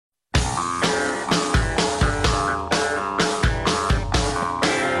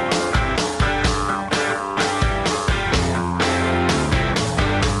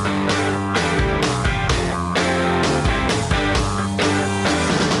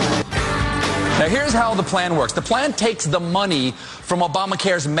Now, here's how the plan works. The plan takes the money from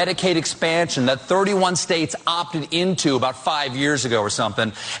Obamacare's Medicaid expansion that 31 states opted into about 5 years ago or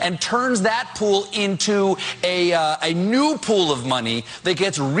something, and turns that pool into a new pool of money that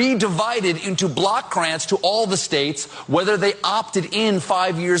gets redivided into block grants to all the states, whether they opted in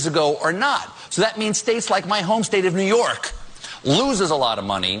 5 years ago or not. So that means states like my home state of New York loses a lot of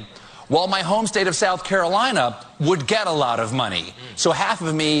money, while my home state of South Carolina would get a lot of money. So half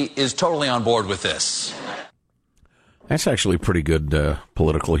of me is totally on board with this. That's actually pretty good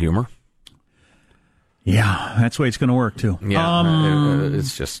political humor. Yeah, that's the way it's going to work, too. Yeah,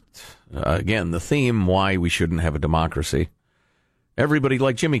 it's just, again, the theme, why we shouldn't have a democracy. Everybody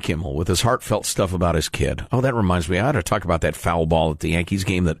like Jimmy Kimmel with his heartfelt stuff about his kid. Oh, that reminds me, I ought to talk about that foul ball at the Yankees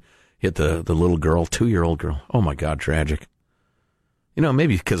game that hit the little girl, 2-year-old girl. Oh, my God, tragic. You know,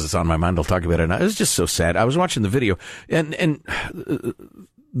 maybe because it's on my mind, I'll talk about it now. It was just so sad. I was watching the video, and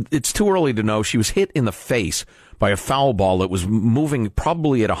it's too early to know. She was hit in the face by a foul ball that was moving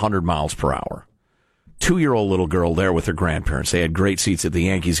probably at 100 miles per hour. 2-year-old little girl there with her grandparents. They had great seats at the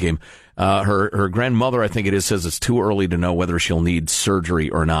Yankees game. Her grandmother, I think it is, says it's too early to know whether she'll need surgery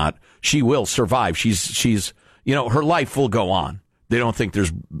or not. She will survive. She's her life will go on. They don't think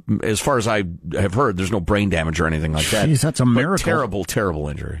there's, as far as I have heard, there's no brain damage or anything like that. Jeez, that's a miracle. But terrible, terrible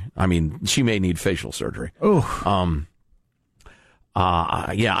injury. I mean, she may need facial surgery. Oh.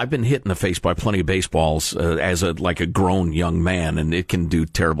 Yeah, I've been hit in the face by plenty of baseballs as a grown young man, and it can do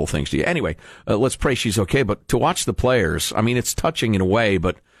terrible things to you. Anyway, let's pray she's okay. But to watch the players, I mean, it's touching in a way,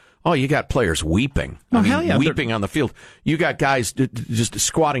 but you got players weeping. Hell yeah. Weeping on the field. You got guys just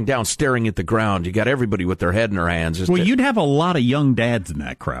squatting down, staring at the ground. You got everybody with their head in their hands. You'd have a lot of young dads in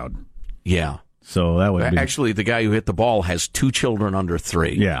that crowd. Yeah. So that would be... Actually, the guy who hit the ball has 2 children under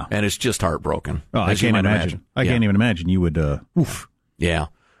 3. Yeah. And it's just heartbroken. Oh, I can't imagine. I can't even imagine. You would, oof. Yeah.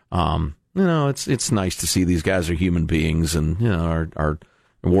 It's nice to see these guys are human beings and, are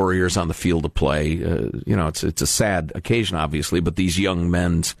warriors on the field of play. It's a sad occasion, obviously, but these young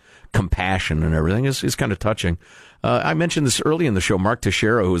men's compassion and everything is kind of touching. I mentioned this early in the show. Mark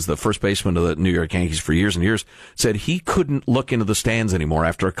Teixeira, who was the first baseman of the New York Yankees for years and years, said he couldn't look into the stands anymore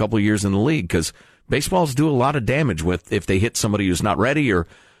after a couple of years in the league because baseballs do a lot of damage if they hit somebody who's not ready or,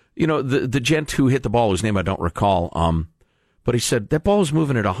 the gent who hit the ball, whose name I don't recall, but he said that ball was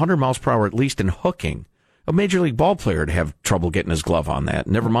moving at 100 miles per hour at least and hooking. A major league ball player would have trouble getting his glove on that.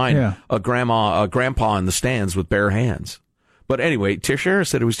 Never mind a grandpa in the stands with bare hands. But anyway, Teixeira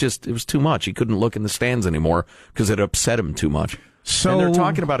said it was too much. He couldn't look in the stands anymore because it upset him too much. So and they're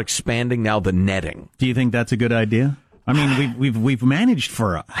talking about expanding now the netting. Do you think that's a good idea? I mean, we've managed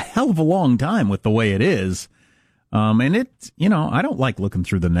for a hell of a long time with the way it is, and I don't like looking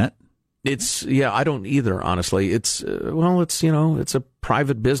through the net. I don't either. Honestly, it's a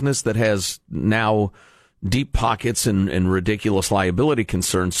private business that has now deep pockets and ridiculous liability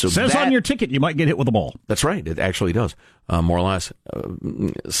concerns. So says on your ticket you might get hit with a ball. That's right. It actually does, more or less.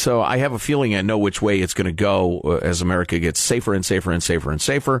 So I have a feeling I know which way it's going to go as America gets safer and safer and safer and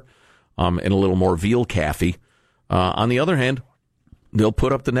safer, and a little more veal caffy. On the other hand, they'll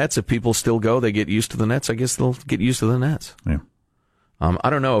put up the nets. If people still go, they get used to the nets. I guess they'll get used to the nets. Yeah.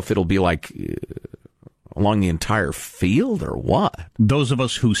 I don't know if it'll be like along the entire field or what. Those of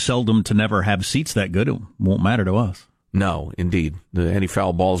us who seldom to never have seats that good, it won't matter to us. No, indeed. Any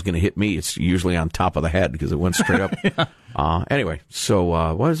foul ball is going to hit me. It's usually on top of the head because it went straight up. Yeah. Anyway,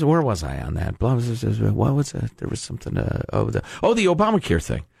 so where was I on that? What was that? There was something. The Obamacare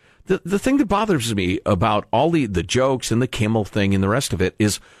thing. The thing that bothers me about all the jokes and the Kimmel thing and the rest of it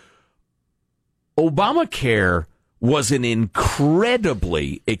is Obamacare was an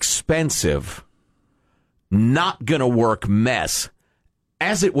incredibly expensive, not going to work mess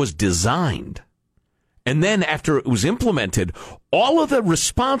as it was designed. And then after it was implemented, all of the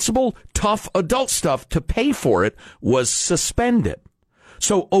responsible, tough adult stuff to pay for it was suspended.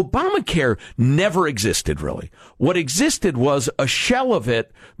 So Obamacare never existed, really. What existed was a shell of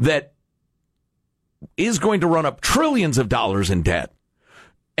it that is going to run up trillions of dollars in debt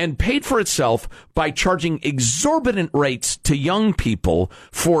and paid for itself by charging exorbitant rates to young people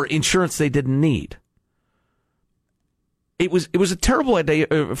for insurance they didn't need. It was a terrible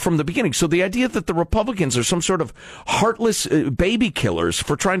idea from the beginning. So the idea that the Republicans are some sort of heartless baby killers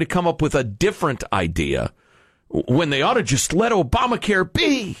for trying to come up with a different idea when they ought to just let Obamacare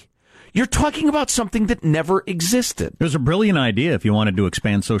be. You're talking about something that never existed. It was a brilliant idea if you wanted to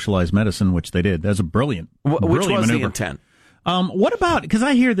expand socialized medicine, which they did. That's a brilliant Which was maneuver. The intent? What about, because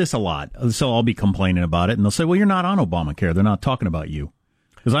I hear this a lot, so I'll be complaining about it, and they'll say, well, you're not on Obamacare. They're not talking about you.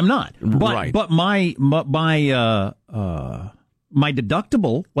 Because I'm not. Right. But my my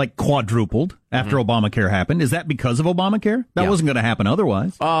deductible quadrupled after Obamacare happened. Is that because of Obamacare? That wasn't going to happen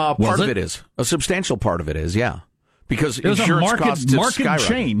otherwise. Part of it is. A substantial part of it is, yeah. Because it was insurance costs market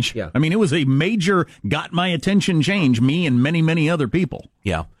change. Yeah. I mean, it was a major got my attention change, me and many, many other people.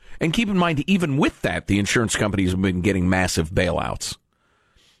 Yeah. And keep in mind, even with that, the insurance companies have been getting massive bailouts.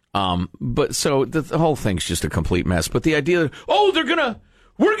 But so the whole thing's just a complete mess. But the idea that,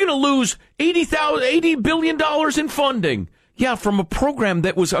 we're gonna lose $80 billion in funding. Yeah, from a program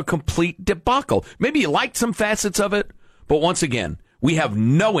that was a complete debacle. Maybe you liked some facets of it, but once again, we have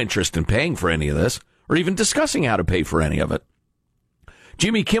no interest in paying for any of this or even discussing how to pay for any of it.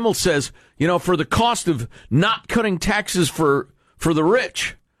 Jimmy Kimmel says, for the cost of not cutting taxes for the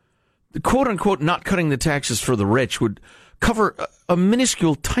rich, the quote unquote not cutting the taxes for the rich would cover a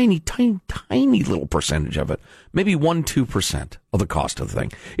minuscule, tiny little percentage of it. Maybe 1-2% of the cost of the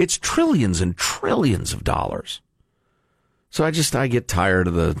thing. It's trillions and trillions of dollars. So I get tired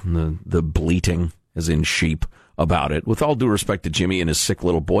of the bleating, as in sheep, about it. With all due respect to Jimmy and his sick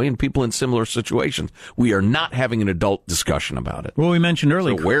little boy and people in similar situations, we are not having an adult discussion about it. Well, we mentioned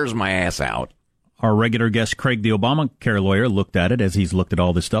earlier. So where's my ass out? Our regular guest, Craig, the Obamacare lawyer, looked at it as he's looked at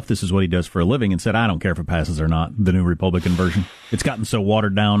all this stuff. This is what he does for a living, and said, I don't care if it passes or not, the new Republican version. It's gotten so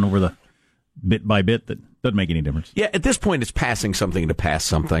watered down over the bit by bit that it doesn't make any difference. Yeah, at this point, it's passing something to pass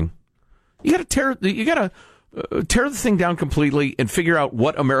something. You got to tear the thing down completely and figure out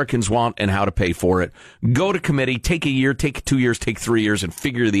what Americans want and how to pay for it. Go to committee, take a year, take 2 years, take 3 years, and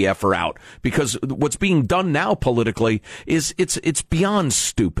figure the effort out. Because what's being done now politically is it's beyond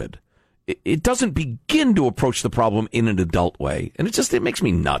stupid. It doesn't begin to approach the problem in an adult way. And it makes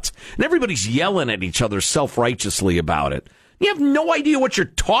me nuts. And everybody's yelling at each other self-righteously about it. You have no idea what you're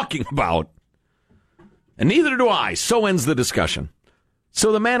talking about. And neither do I. So ends the discussion.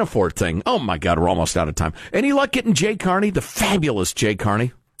 So the Manafort thing. Oh, my God, we're almost out of time. Any luck getting Jay Carney, the fabulous Jay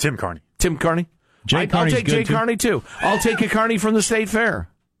Carney? Tim Carney. I'll take Jay Carney, too. I'll take a Carney from the State Fair.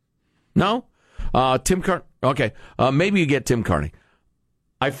 No? Tim Carney. Okay. Maybe you get Tim Carney.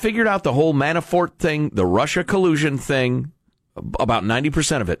 I figured out the whole Manafort thing, the Russia collusion thing, about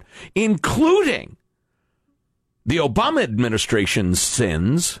 90% of it, including the Obama administration's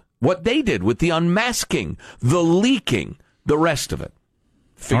sins, what they did with the unmasking, the leaking, the rest of it.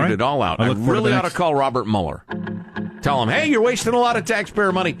 Figured it all out. I really ought to call Robert Mueller. Tell him, hey, you're wasting a lot of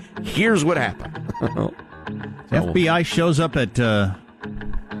taxpayer money. Here's what happened. FBI shows up at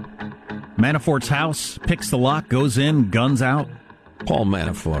Manafort's house, picks the lock, goes in, guns out. Paul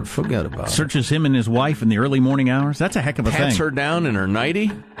Manafort, forget about it. Searches him and his wife in the early morning hours. That's a heck of a thing. Pats her down in her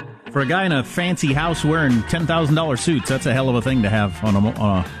nightie. For a guy in a fancy house wearing $10,000 suits, that's a hell of a thing to have on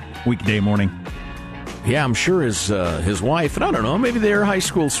a weekday morning. Yeah, I'm sure his wife, and I don't know, maybe they're high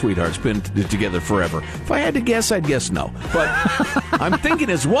school sweethearts, been together forever. If I had to guess, I'd guess no. But I'm thinking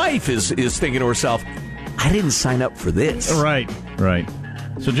his wife is thinking to herself, I didn't sign up for this. Right.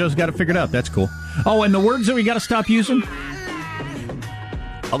 So Joe's got it figured out. That's cool. Oh, and the words that we got to stop using?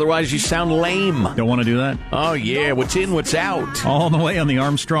 Otherwise, you sound lame. Don't want to do that? Oh, yeah. What's in, what's out? All the way on the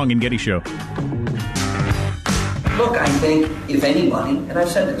Armstrong and Getty Show. Look, I think if anybody, and I've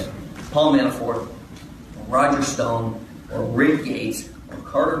said this, Paul Manafort, or Roger Stone, or Rick Gates, or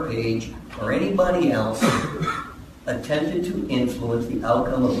Carter Page, or anybody else attempted to influence the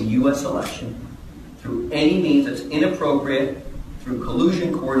outcome of the U.S. election through any means that's inappropriate, through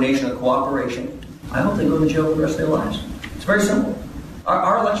collusion, coordination, or cooperation, I hope they go to jail for the rest of their lives. It's very simple.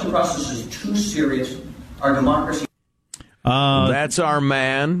 Our election process is too serious. Our democracy... That's our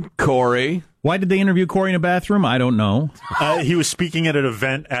man, Corey. Why did they interview Corey in a bathroom? I don't know. He was speaking at an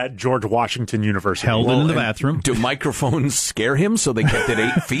event at George Washington University. Held in the bathroom. Do microphones scare him so they kept it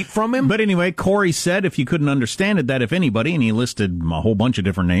 8 feet from him? But anyway, Corey said if you couldn't understand it, that if anybody, and he listed a whole bunch of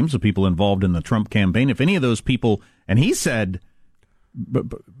different names of people involved in the Trump campaign, if any of those people, and he said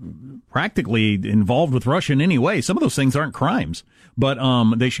practically involved with Russia in any way, some of those things aren't crimes, but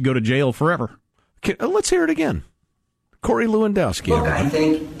they should go to jail forever. Okay, let's hear it again. Corey Lewandowski. Look, I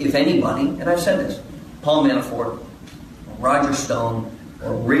think if anybody, and I've said this, Paul Manafort, or Roger Stone,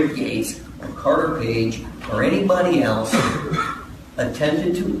 or Rick Gates, or Carter Page, or anybody else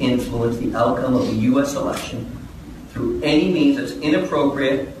attempted to influence the outcome of the U.S. election through any means that's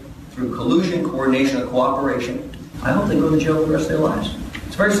inappropriate, through collusion, coordination, or cooperation, I hope they go to jail for the rest of their lives.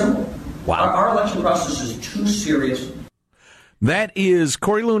 It's very simple. Wow. Our election process is too serious. That is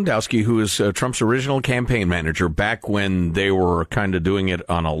Corey Lewandowski, who is Trump's original campaign manager back when they were kind of doing it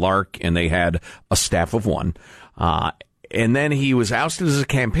on a lark and they had a staff of one. And then he was ousted as a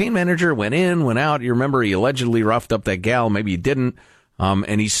campaign manager, went in, went out. You remember he allegedly roughed up that gal. Maybe he didn't.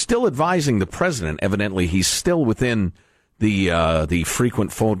 And he's still advising the president. Evidently, he's still within the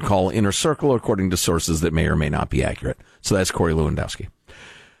frequent phone call inner circle, according to sources that may or may not be accurate. So that's Corey Lewandowski.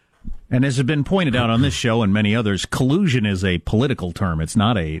 And as has been pointed out on this show and many others, collusion is a political term. It's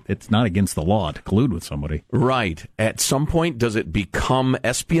not against the law to collude with somebody. Right. At some point, does it become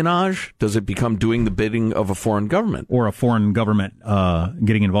espionage? Does it become doing the bidding of a foreign government? Or a foreign government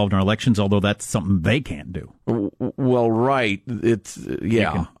getting involved in our elections, although that's something they can't do. Well, right. It's,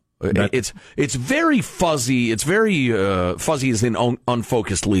 yeah. It's very fuzzy. It's very fuzzy as in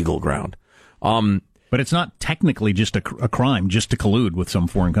unfocused legal ground. But it's not technically just a crime just to collude with some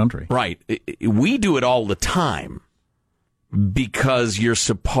foreign country. Right. We do it all the time because you're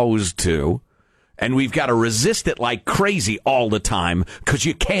supposed to, and we've got to resist it like crazy all the time because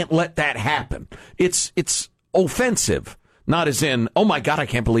you can't let that happen. It's offensive, not as in, oh my God, I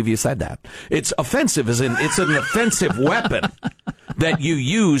can't believe you said that. It's offensive as in it's an offensive weapon that you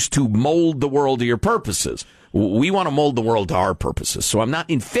use to mold the world to your purposes. We want to mold the world to our purposes. So I'm not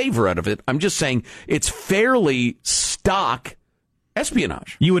in favor of it. I'm just saying it's fairly stock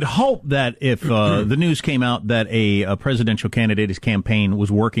espionage. You would hope that if the news came out that a presidential candidate, his campaign,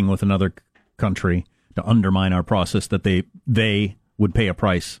 was working with another country to undermine our process, that they would pay a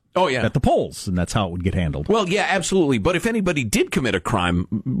price at the polls, and that's how it would get handled. Well, yeah, absolutely. But if anybody did commit a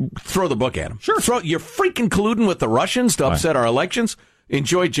crime, throw the book at them. Sure. You're freaking colluding with the Russians to upset our elections?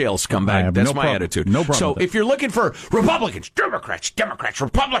 Enjoy jail, scumbag. That's my attitude. No problem. So if you're looking for Republicans, Democrats,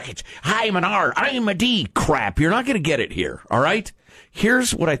 Republicans, I'm an R, I'm a D crap, you're not going to get it here, all right?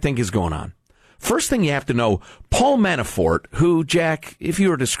 Here's what I think is going on. First thing you have to know, Paul Manafort, who, Jack, if you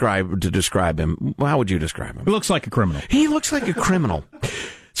were to describe him, how would you describe him? He looks like a criminal. He looks like a criminal.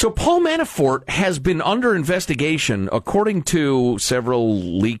 So Paul Manafort has been under investigation, according to several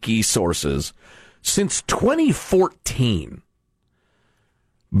leaky sources, since 2014.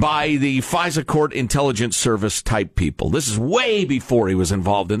 By the FISA Court Intelligence Service type people. This is way before he was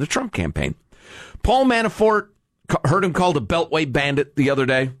involved in the Trump campaign. Paul Manafort, heard him called a Beltway bandit the other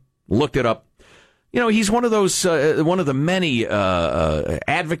day. Looked it up. You know, he's one of those, one of the many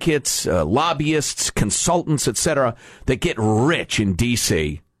advocates, lobbyists, consultants, etc., that get rich in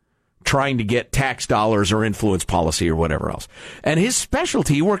D.C. trying to get tax dollars or influence policy or whatever else. And his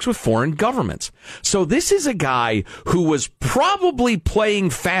specialty, he works with foreign governments. So this is a guy who was probably playing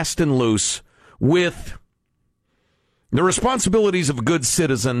fast and loose with the responsibilities of a good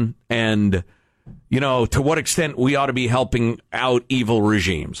citizen and, you know, to what extent we ought to be helping out evil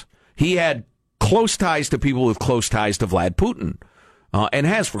regimes. He had close ties to people with close ties to Vlad Putin, and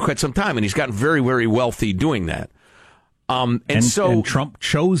has for quite some time, and he's gotten very, very wealthy doing that. And Trump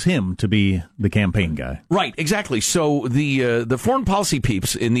chose him to be the campaign guy. Right, exactly. So the foreign policy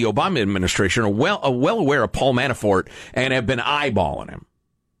peeps in the Obama administration are well aware of Paul Manafort and have been eyeballing him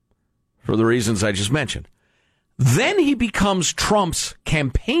for the reasons I just mentioned. Then he becomes Trump's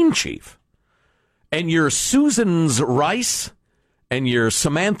campaign chief. And your Susan's Rice and your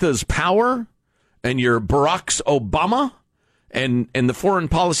Samantha's Power and your Barack's Obama and the foreign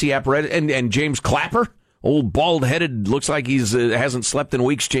policy apparatus and James Clapper. Old bald-headed, looks like he's hasn't slept in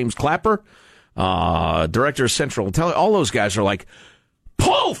weeks, James Clapper, director of Central Intelligence. All those guys are like,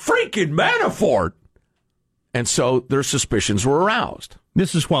 Paul freaking Manafort! And so their suspicions were aroused.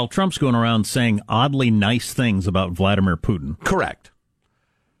 This is while Trump's going around saying oddly nice things about Vladimir Putin. Correct.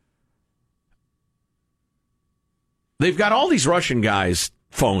 They've got all these Russian guys'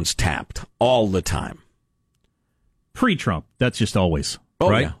 phones tapped all the time. Pre-Trump, that's just always... Oh,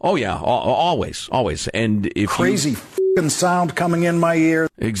 right? Yeah. Oh, yeah. Always. And if crazy f***ing sound coming in my ear.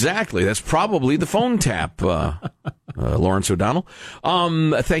 Exactly. That's probably the phone tap, Lawrence O'Donnell.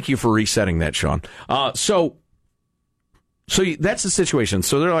 Thank you for resetting that, Sean. So that's the situation.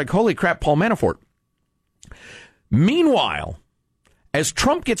 So they're like, holy crap, Paul Manafort. Meanwhile, as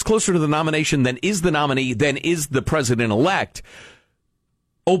Trump gets closer to the nomination than is the nominee, than is the president-elect,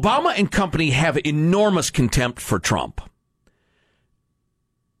 Obama and company have enormous contempt for Trump.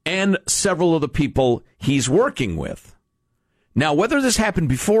 And several of the people he's working with. Now, whether this happened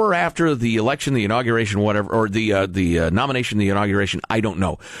before or after the election, the inauguration, whatever, or the nomination, the inauguration, I don't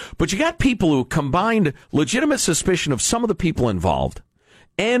know. But you got people who combined legitimate suspicion of some of the people involved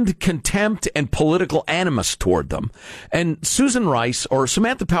and contempt and political animus toward them. And Susan Rice, or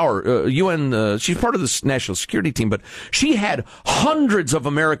Samantha Power, UN, she's part of the national security team, but she had hundreds of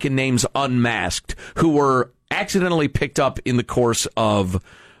American names unmasked who were accidentally picked up in the course of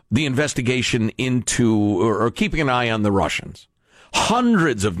the investigation into, or keeping an eye on the Russians.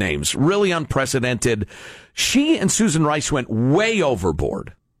 Hundreds of names, really unprecedented. She and Susan Rice went way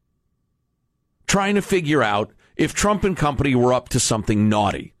overboard trying to figure out if Trump and company were up to something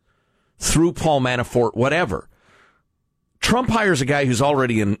naughty through Paul Manafort, whatever. Trump hires a guy who's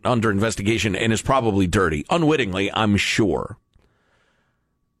already under investigation and is probably dirty, unwittingly, I'm sure.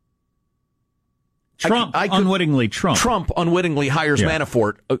 Trump unwittingly hires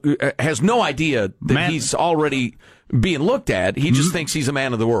Manafort, has no idea that he's already being looked at. He just thinks he's a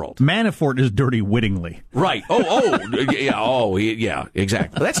man of the world. Manafort is dirty wittingly. Right. Yeah,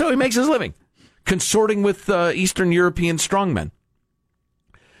 exactly. That's how he makes his living, consorting with Eastern European strongmen.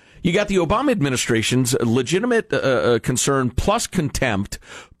 You got the Obama administration's legitimate concern plus contempt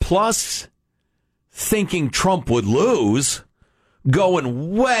plus thinking Trump would lose,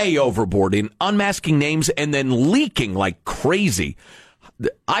 going way overboard in unmasking names and then leaking like crazy.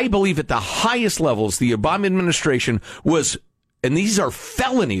 I believe at the highest levels, the Obama administration was, and these are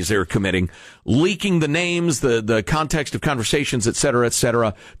felonies they're committing, leaking the names, the context of conversations, et cetera,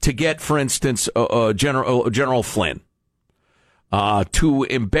 to get, for instance, General Flynn, to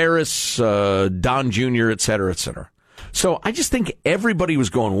embarrass Don Jr., et cetera. So I just think everybody was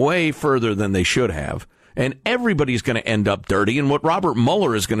going way further than they should have. And everybody's going to end up dirty. And what Robert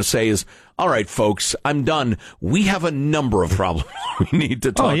Mueller is going to say is, all right, folks, I'm done. We have a number of problems we need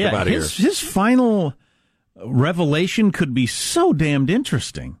to talk about here. His final revelation could be so damned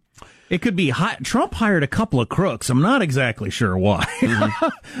interesting. It could be Trump hired a couple of crooks. I'm not exactly sure why.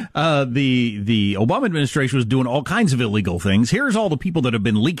 Mm-hmm. The Obama administration was doing all kinds of illegal things. Here's all the people that have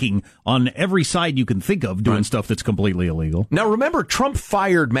been leaking on every side you can think of doing stuff that's completely illegal. Now, remember, Trump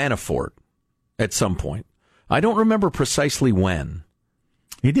fired Manafort at some point. I don't remember precisely when.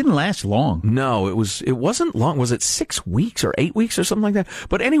 It didn't last long. No, it wasn't long. Was it 6 weeks or 8 weeks or something like that?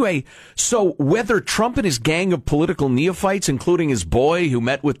 But anyway, so whether Trump and his gang of political neophytes, including his boy who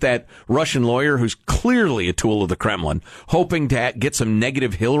met with that Russian lawyer who's clearly a tool of the Kremlin, hoping to get some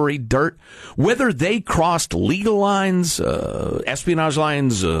negative Hillary dirt, whether they crossed legal lines, espionage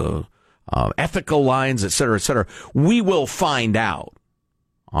lines, ethical lines, et cetera, we will find out.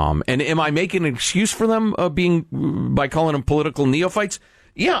 And am I making an excuse for them by calling them political neophytes?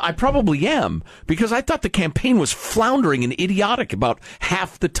 Yeah, I probably am, because I thought the campaign was floundering and idiotic about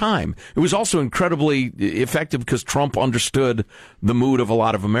half the time. It was also incredibly effective because Trump understood the mood of a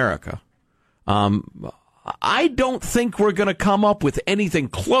lot of America. I don't think we're going to come up with anything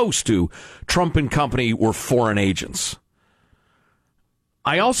close to Trump and company were foreign agents.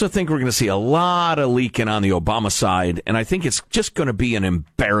 I also think we're going to see a lot of leaking on the Obama side, and I think it's just going to be an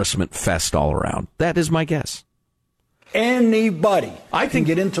embarrassment fest all around. That is my guess. Anybody can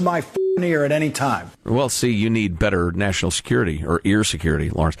get into my ear at any time. Well, see, you need better national security or ear security,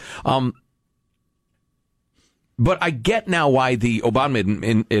 Lawrence. But I get now why the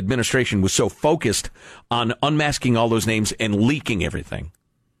Obama administration was so focused on unmasking all those names and leaking everything.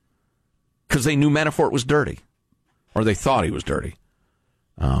 Because they knew Manafort was dirty, or they thought he was dirty.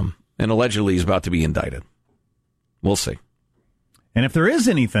 And allegedly he's about to be indicted. We'll see. And if there is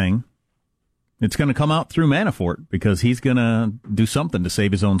anything, it's going to come out through Manafort, because he's going to do something to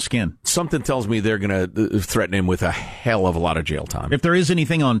save his own skin. Something tells me they're going to threaten him with a hell of a lot of jail time. If there is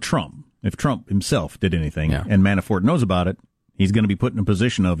anything on Trump, if Trump himself did anything, and Manafort knows about it, he's going to be put in a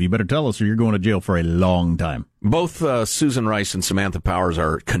position of, you better tell us or you're going to jail for a long time. Both Susan Rice and Samantha Powers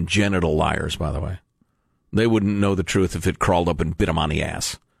are congenital liars, by the way. They wouldn't know the truth if it crawled up and bit them on the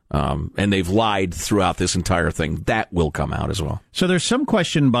ass. And they've lied throughout this entire thing. That will come out as well. So there's some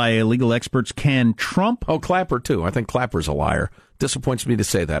question by legal experts. Can Trump... Oh, Clapper, too. I think Clapper's a liar. Disappoints me to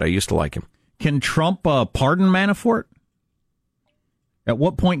say that. I used to like him. Can Trump pardon Manafort? At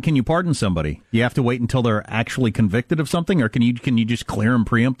what point can you pardon somebody? You have to wait until they're actually convicted of something, or can you just clear them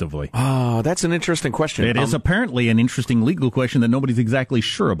preemptively? Oh, that's an interesting question. It is apparently an interesting legal question that nobody's exactly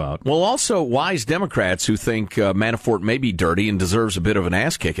sure about. Well, also wise Democrats who think Manafort may be dirty and deserves a bit of an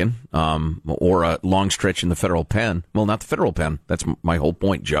ass kicking, or a long stretch in the federal pen. Well, not the federal pen. That's my whole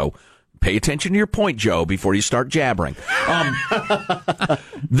point, Joe. Pay attention to your point, Joe, before you start jabbering.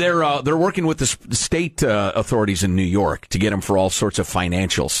 They're working with the state authorities in New York to get him for all sorts of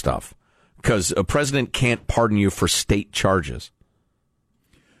financial stuff, because a president can't pardon you for state charges,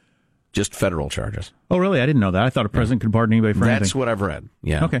 just federal charges. Oh, really? I didn't know that. I thought a president could pardon anybody for anything. That's what I've read.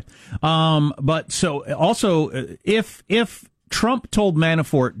 Yeah. Okay. But so also, if Trump told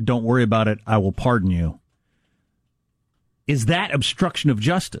Manafort, "Don't worry about it, I will pardon you," is that obstruction of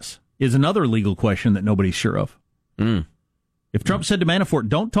justice? Is another legal question that nobody's sure of. If Trump said to Manafort,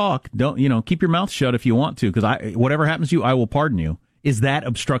 "Don't talk, don't keep your mouth shut if you want to, because whatever happens to you, I will pardon you," is that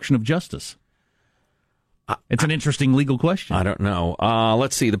obstruction of justice? It's an interesting legal question. I don't know.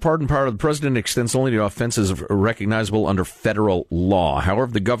 Let's see. The pardon power of the president extends only to offenses recognizable under federal law.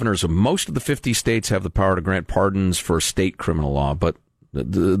 However, the governors of most of the 50 states have the power to grant pardons for state criminal law, but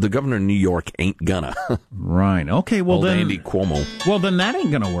The governor of New York ain't gonna. Right. Okay. Well, Old then Andy Cuomo. Well, then that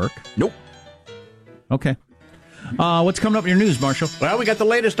ain't gonna work. Nope. Okay. What's coming up in your news, Marshall? Well, we got the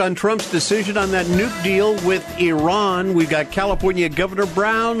latest on Trump's decision on that nuke deal with Iran. We've got California Governor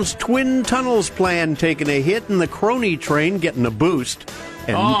Brown's Twin Tunnels plan taking a hit and the crony train getting a boost.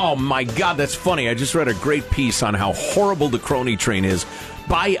 And oh, my God, that's funny. I just read a great piece on how horrible the crony train is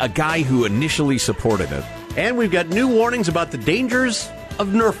by a guy who initially supported it. And we've got new warnings about the dangers of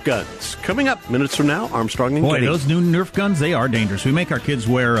Nerf guns. Coming up minutes from now, Armstrong and Boy, Getty. those new Nerf guns, they are dangerous. We make our kids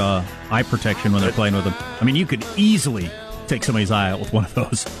wear eye protection when they're playing with them. I mean, you could easily take somebody's eye out with one of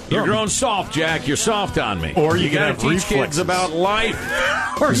those. You're growing soft, Jack. You're soft on me. Or you got to have teach reflexes. kids about life.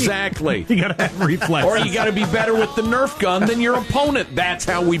 Exactly. You got to have reflexes. Or you got to be better with the Nerf gun than your opponent. That's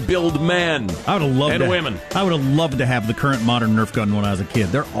how we build men. I would have loved and women. I would have loved to have the current modern Nerf gun when I was a kid.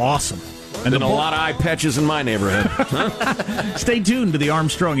 They're awesome. And then a lot of eye patches in my neighborhood. Stay tuned to the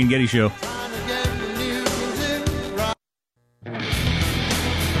Armstrong and Getty Show.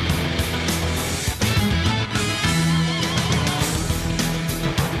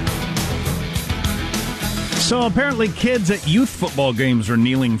 So apparently kids at youth football games are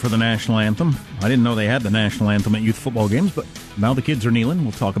kneeling for the national anthem. I didn't know they had the national anthem at youth football games, but now the kids are kneeling.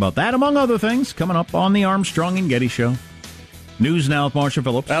 We'll talk about that, among other things, coming up on the Armstrong and Getty Show. News now with Marshall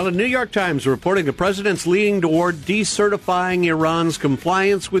Phillips. Well, the New York Times reporting the president's leaning toward decertifying Iran's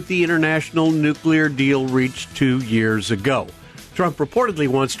compliance with the international nuclear deal reached 2 years ago. Trump reportedly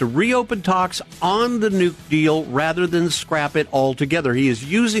wants to reopen talks on the nuke deal rather than scrap it altogether. He is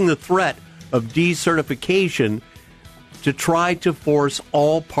using the threat of decertification to try to force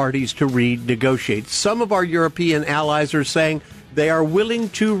all parties to renegotiate. Some of our European allies are saying they are willing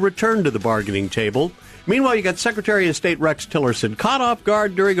to return to the bargaining table. Meanwhile, you got Secretary of State Rex Tillerson caught off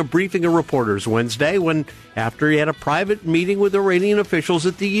guard during a briefing of reporters Wednesday when, after he had a private meeting with Iranian officials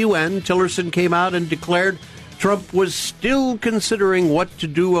at the UN, Tillerson came out and declared Trump was still considering what to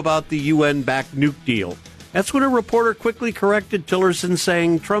do about the UN-backed nuke deal. That's when a reporter quickly corrected Tillerson,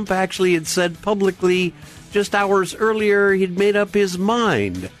 saying Trump actually had said publicly just hours earlier he'd made up his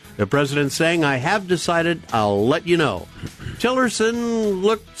mind. The president saying, I have decided, I'll let you know. Tillerson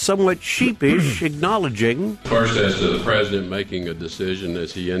looked somewhat sheepish, acknowledging. First, as to the president making a decision,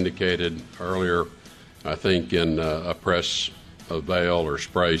 as he indicated earlier, I think in a press avail or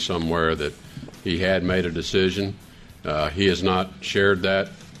spray somewhere, that he had made a decision. He has not shared that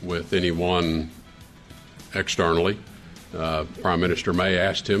with anyone externally. Prime Minister May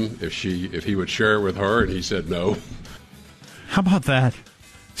asked him if he would share it with her, and he said no. How about that?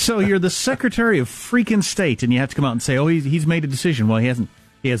 So you're the Secretary of freaking State, and you have to come out and say, "Oh, he's made a decision." Well, he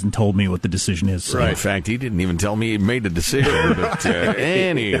hasn't told me what the decision is. So. Right. In fact, he didn't even tell me he made a decision. But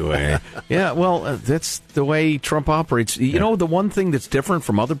anyway, yeah. Well, that's the way Trump operates. You know, the one thing that's different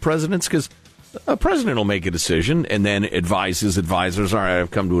from other presidents, because a president will make a decision and then advise his advisors, "All right,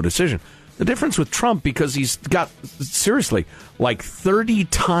 I've come to a decision." The difference with Trump, because he's got, seriously, like 30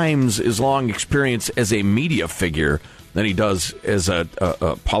 times as long experience as a media figure than he does as a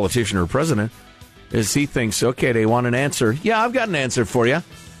politician or president, is he thinks, okay, they want an answer. Yeah, I've got an answer for you.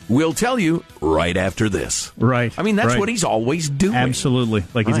 We'll tell you right after this. Right. I mean, that's right. what he's always doing. Absolutely.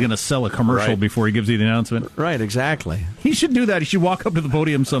 Like he's going to sell a commercial before he gives you the announcement. Right, exactly. He should do that. He should walk up to the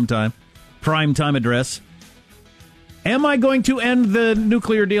podium sometime. Prime time address. Am I going to end the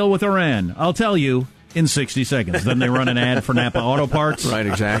nuclear deal with Iran? I'll tell you in 60 seconds. Then they run an ad for Napa Auto Parts. Right,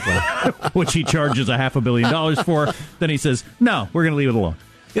 exactly. Which he charges $500 million for. Then he says, no, we're going to leave it alone.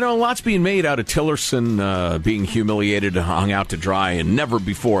 You know, lots being made out of Tillerson being humiliated and hung out to dry, and never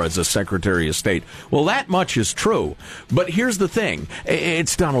before as a Secretary of State. Well, that much is true. But here's the thing.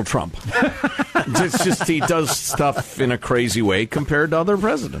 It's Donald Trump. It's just he does stuff in a crazy way compared to other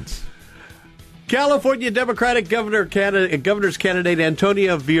presidents. California Democratic governor's candidate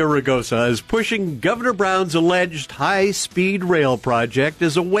Antonia Villaraigosa is pushing Governor Brown's alleged high-speed rail project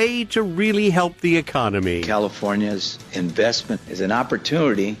as a way to really help the economy. California's investment is an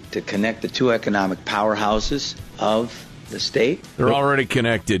opportunity to connect the two economic powerhouses of the state. They're already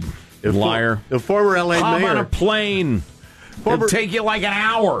connected, liar. The former L.A. Hop mayor. on a plane. It'll take you like an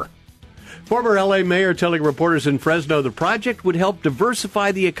hour. Former L.A. mayor telling reporters in Fresno the project would help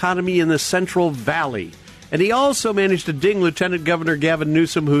diversify the economy in the Central Valley. And he also managed to ding Lieutenant Governor Gavin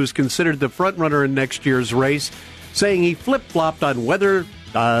Newsom, who's considered the frontrunner in next year's race, saying he flip-flopped on whether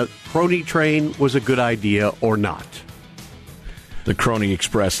Crony Train was a good idea or not. The Crony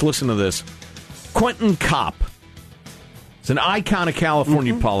Express. Listen to this. Quentin Kopp is an icon of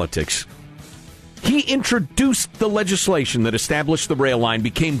California politics. He introduced the legislation that established the rail line,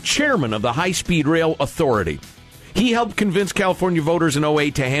 became chairman of the High-Speed Rail Authority. He helped convince California voters in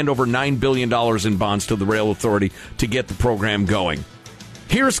 2008 to hand over $9 billion in bonds to the rail authority to get the program going.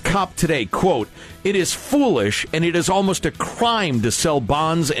 Here's COP today, quote, "It is foolish and it is almost a crime to sell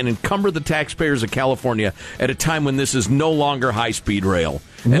bonds and encumber the taxpayers of California at a time when this is no longer high-speed rail.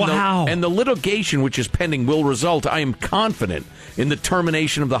 Wow. And the litigation which is pending will result, I am confident, in the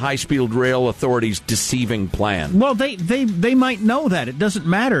termination of the high-speed rail authority's deceiving plan." Well, they might know that. It doesn't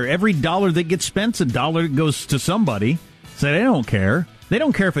matter. Every dollar that gets spent's a dollar that goes to somebody. So they don't care. They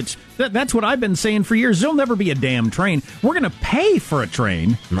don't care if it's... That's what I've been saying for years. There'll never be a damn train. We're going to pay for a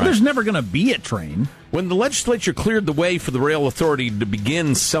train. Right. There's never going to be a train. When the legislature cleared the way for the rail authority to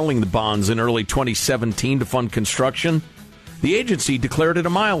begin selling the bonds in early 2017 to fund construction, the agency declared it a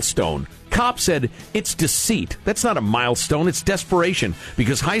milestone. COP said it's deceit. That's not a milestone. It's desperation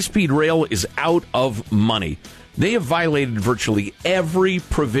because high-speed rail is out of money. They have violated virtually every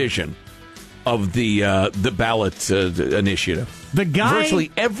provision of the ballot initiative.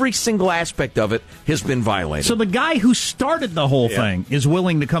 Virtually every single aspect of it has been violated. So the guy who started the whole thing is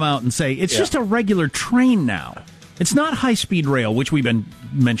willing to come out and say, it's just a regular train now. It's not high-speed rail, which we've been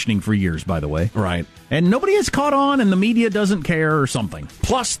mentioning for years, by the way. Right. And nobody has caught on, and the media doesn't care or something.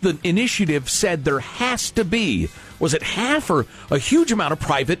 Plus, the initiative said there has to be, was it half or a huge amount of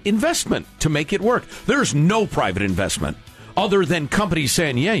private investment to make it work? There's no private investment. Other than companies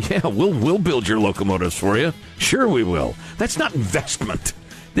saying, yeah, we'll build your locomotives for you. Sure we will. That's not investment.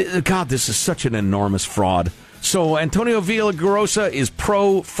 God, this is such an enormous fraud. So Antonio Villagrosa is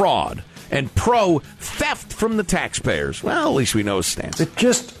pro-fraud and pro-theft from the taxpayers. Well, at least we know his stance. It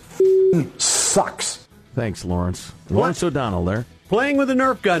just sucks. Thanks, Lawrence. Lawrence O'Donnell there. Playing with a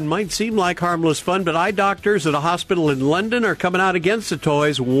Nerf gun might seem like harmless fun, but eye doctors at a hospital in London are coming out against the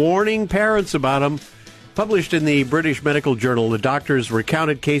toys, warning parents about them. Published in the British Medical Journal, the doctors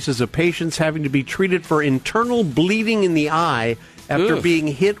recounted cases of patients having to be treated for internal bleeding in the eye after being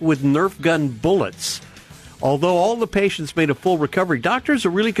hit with Nerf gun bullets. Although all the patients made a full recovery, doctors are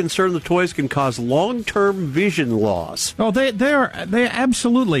really concerned the toys can cause long-term vision loss. Oh, they're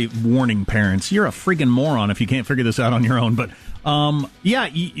absolutely warning parents. You're a freaking moron if you can't figure this out on your own. But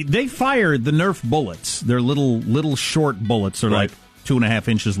they fire the Nerf bullets. They're little short bullets. They're like 2.5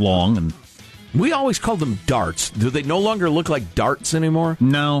 inches long, and we always called them darts. Do they no longer look like darts anymore?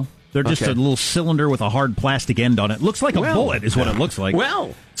 No. They're just a little cylinder with a hard plastic end on it. Looks like a bullet is what it looks like.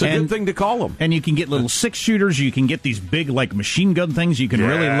 Well, it's a good thing to call them. And you can get little six-shooters. You can get these big, like, machine gun things you can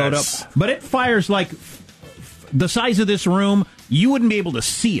really load up. But it fires, like, the size of this room. You wouldn't be able to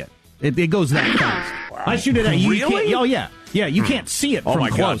see it. It goes that fast. Wow. I shoot it at you. Really? Oh, yeah. Yeah, you can't see it from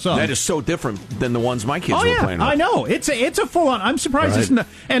close up. That is so different than the ones my kids were playing with. I know. It's a full-on. I'm surprised it's not.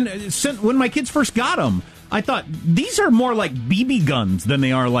 And when my kids first got them, I thought, these are more like BB guns than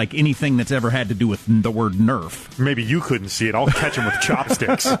they are like anything that's ever had to do with the word Nerf. Maybe you couldn't see it. I'll catch them with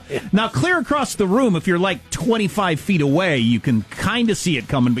chopsticks. Now, clear across the room, if you're like 25 feet away, you can kind of see it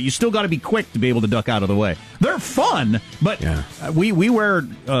coming, but you still got to be quick to be able to duck out of the way. They're fun, but we wear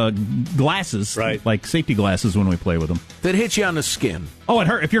glasses, like safety glasses when we play with them. That hits you on the skin. Oh, it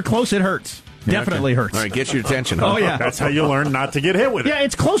hurts. If you're close, it hurts. Definitely hurts. All right, get your attention. Oh, yeah. That's how you learn not to get hit with it. Yeah,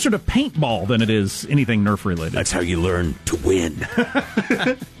 it's closer to paintball than it is anything Nerf-related. That's how you learn to win.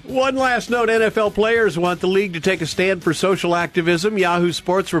 One last note, NFL players want the league to take a stand for social activism. Yahoo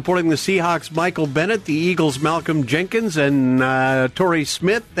Sports reporting the Seahawks' Michael Bennett, the Eagles' Malcolm Jenkins, and Torrey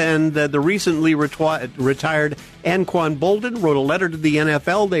Smith, and the recently retired Anquan Bolden wrote a letter to the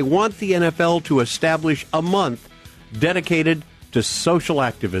NFL. They want the NFL to establish a month dedicated to social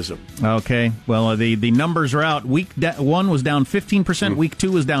activism. Okay. Well, the numbers are out. Week 1 was down 15%. Week 2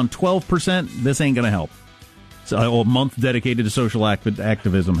 was down 12%. This ain't going to help. So a month dedicated to social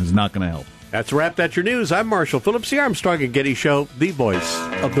activism is not going to help. That's a wrap. That's your news. I'm Marshall Phillips, the Armstrong and Getty Show, the voice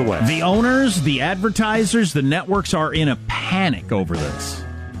of the West. The owners, the advertisers, the networks are in a panic over this.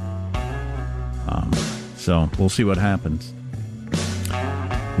 So we'll see what happens.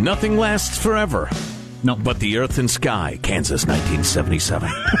 Nothing lasts forever. No. But the earth and sky, Kansas, 1977.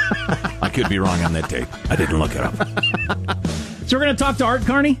 I could be wrong on that date. I didn't look it up. So we're going to talk to Art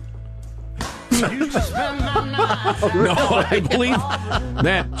Carney? No, I believe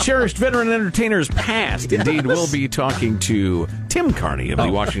that cherished veteran entertainers past. Indeed, we'll be talking to Tim Carney of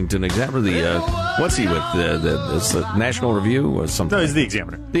the Washington Examiner. What's he with? The National Review or something? No, he's the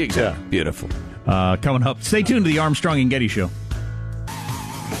Examiner. The Examiner. Yeah. Beautiful. Coming up. Stay tuned to the Armstrong and Getty Show.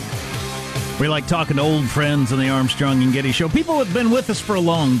 We like talking to old friends on the Armstrong and Getty Show. People have been with us for a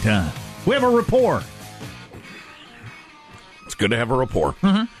long time. We have a rapport. good to have a rapport.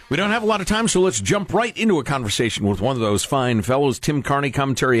 Mm-hmm. We don't have a lot of time, so let's jump right into a conversation with one of those fine fellows, Tim Carney,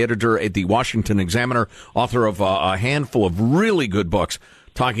 commentary editor at the Washington Examiner, author of a handful of really good books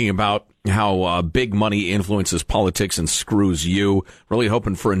talking about how big money influences politics and screws you. Really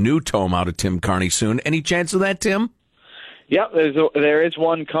hoping for a new tome out of Tim Carney soon. Any chance of that, Tim? Yeah, there is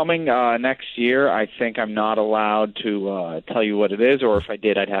one coming next year. I think I'm not allowed to tell you what it is, or if I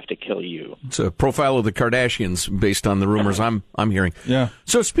did, I'd have to kill you. It's a profile of the Kardashians based on the rumors I'm hearing. Yeah.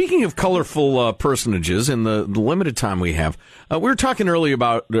 So speaking of colorful personages, in the limited time we have, we were talking earlier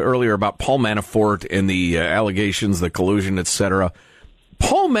about Paul Manafort and the allegations, the collusion, etc.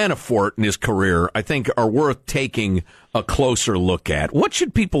 Paul Manafort and his career, I think, are worth taking a closer look at. What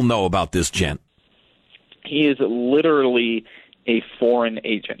should people know about this gent? He is literally a foreign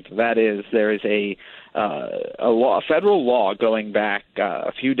agent. That is, there is a federal law going back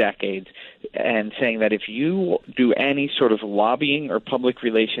a few decades and saying that if you do any sort of lobbying or public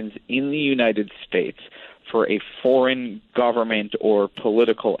relations in the United States for a foreign government or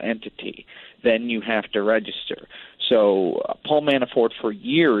political entity, then you have to register. So Paul Manafort for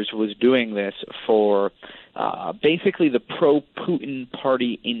years was doing this for basically the pro-Putin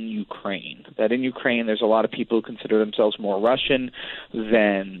party in Ukraine. That in Ukraine there's a lot of people who consider themselves more Russian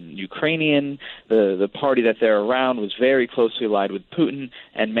than Ukrainian. The party that they're around was very closely allied with Putin,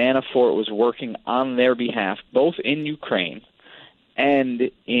 and Manafort was working on their behalf both in Ukraine and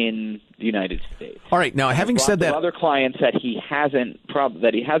in the United States. All right. Now, having said that, other clients that he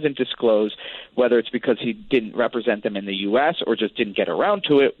hasn't disclosed, whether it's because he didn't represent them in the U.S. or just didn't get around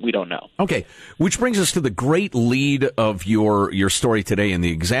to it, we don't know. Okay, which brings us to the great lead of your story today in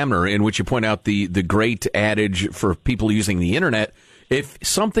the Examiner, in which you point out the great adage for people using the internet: if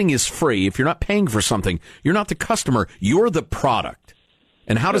something is free, if you're not paying for something, you're not the customer, you're the product.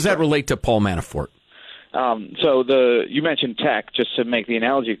 And how does that relate to Paul Manafort? So you mentioned tech, just to make the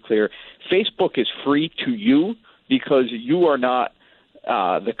analogy clear. Facebook is free to you because you are not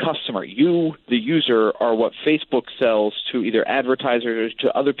the customer. You, the user, are what Facebook sells to either advertisers or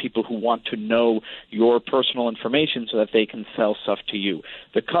to other people who want to know your personal information so that they can sell stuff to you.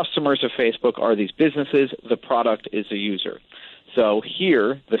 The customers of Facebook are these businesses. The product is the user. So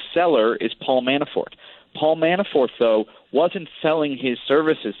here, the seller is Paul Manafort. Paul Manafort, though, wasn't selling his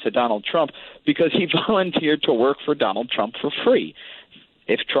services to Donald Trump because he volunteered to work for Donald Trump for free.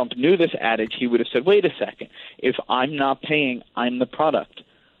 If Trump knew this adage, he would have said, wait a second, if I'm not paying, I'm the product.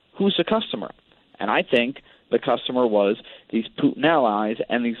 Who's the customer? And I think the customer was these Putin allies,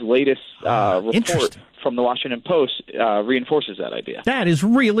 and these latest report from the Washington Post reinforces that idea. That is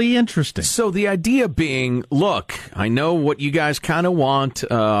really interesting. So the idea being, look, I know what you guys kind of want.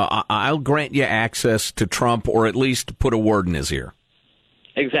 I'll grant you access to Trump, or at least put a word in his ear.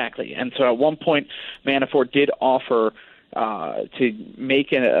 Exactly. And so at one point, Manafort did offer to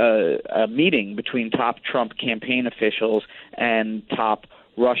make a meeting between top Trump campaign officials and top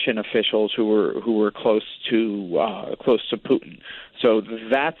Russian officials who were close to Putin. So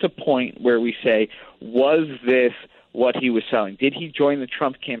that's a point where we say, was this what he was selling? Did he join the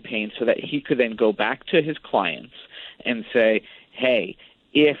Trump campaign so that he could then go back to his clients and say, hey,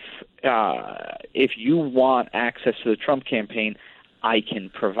 if you want access to the Trump campaign, I can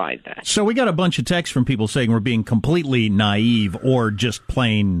provide that. So we got a bunch of texts from people saying we're being completely naive or just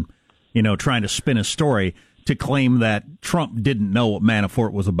plain, trying to spin a story to claim that Trump didn't know what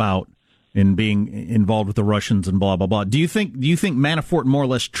Manafort was about in being involved with the Russians and blah, blah, blah. Do you think Manafort more or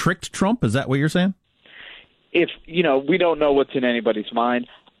less tricked Trump? Is that what you're saying? If, we don't know what's in anybody's mind.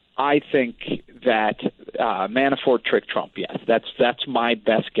 I think that Manafort tricked Trump, yes. That's my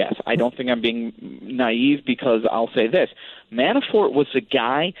best guess. I don't think I'm being naive because I'll say this. Manafort was the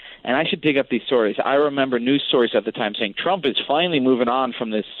guy, and I should dig up these stories. I remember news stories at the time saying Trump is finally moving on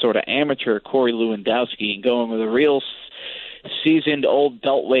from this sort of amateur Corey Lewandowski and going with a real seasoned old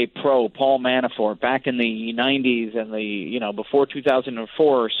beltway pro, Paul Manafort, back in the 90s and before 2004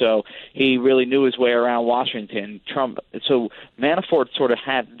 or so. He really knew his way around Washington. So Manafort sort of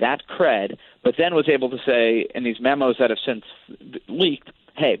had that cred, but then was able to say in these memos that have since leaked,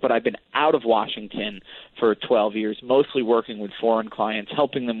 hey, but I've been out of Washington for 12 years, mostly working with foreign clients,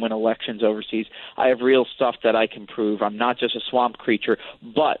 helping them win elections overseas. I have real stuff that I can prove. I'm not just a swamp creature,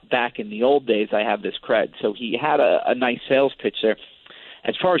 but back in the old days, I have this cred. So he had a nice sales pitch there.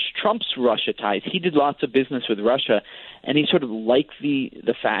 As far as Trump's Russia ties, he did lots of business with Russia, and he sort of liked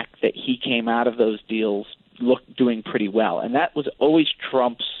the fact that he came out of those deals doing pretty well. And that was always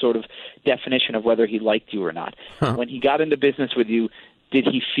Trump's sort of definition of whether he liked you or not. When he got into business with you, did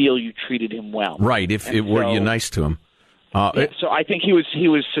he feel you treated him well? Right, were you nice to him? So I think he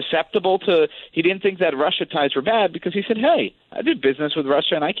was susceptible to. He didn't think that Russia ties were bad because he said, "Hey, I did business with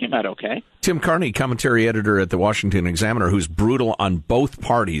Russia and I came out okay." Tim Carney, commentary editor at the Washington Examiner, who's brutal on both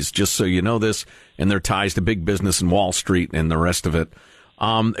parties, just so you know this, and their ties to big business and Wall Street and the rest of it.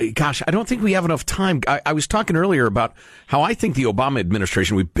 Gosh, I don't think we have enough time. I was talking earlier about how I think the Obama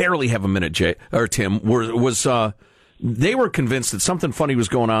administration, we barely have a minute, Tim, they were convinced that something funny was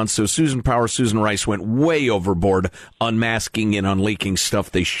going on, so Susan Rice went way overboard unmasking and unleaking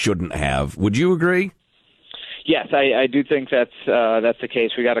stuff they shouldn't have. Would you agree? Yes, I do think that's the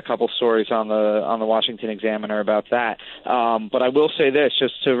case. We got a couple stories on the Washington Examiner about that. But I will say this,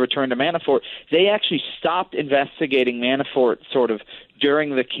 just to return to Manafort, they actually stopped investigating Manafort sort of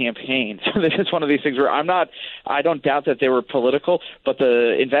during the campaign. So this is one of these things where I don't doubt that they were political, but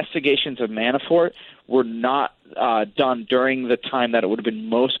the investigations of Manafort were not done during the time that it would have been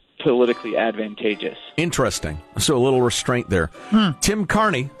most politically advantageous. Interesting. So a little restraint there. Tim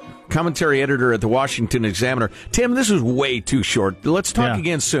Carney, commentary editor at the Washington Examiner. Tim, this is way too short. Let's talk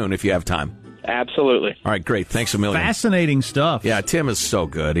again soon if you have time. Absolutely. All right, great. Thanks a million. Fascinating stuff. Yeah, Tim is so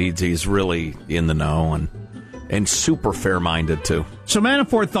good. He's really in the know and super fair-minded, too. So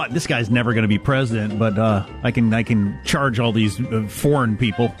Manafort thought, this guy's never going to be president, but I can charge all these foreign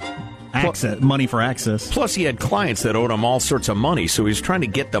people money for access. Plus, he had clients that owed him all sorts of money, so he was trying to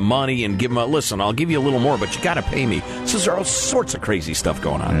get the money and give him listen, I'll give you a little more, but you got to pay me. So there's all sorts of crazy stuff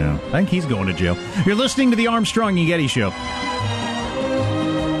going on. Yeah. I think he's going to jail. You're listening to the Armstrong and Getty Show.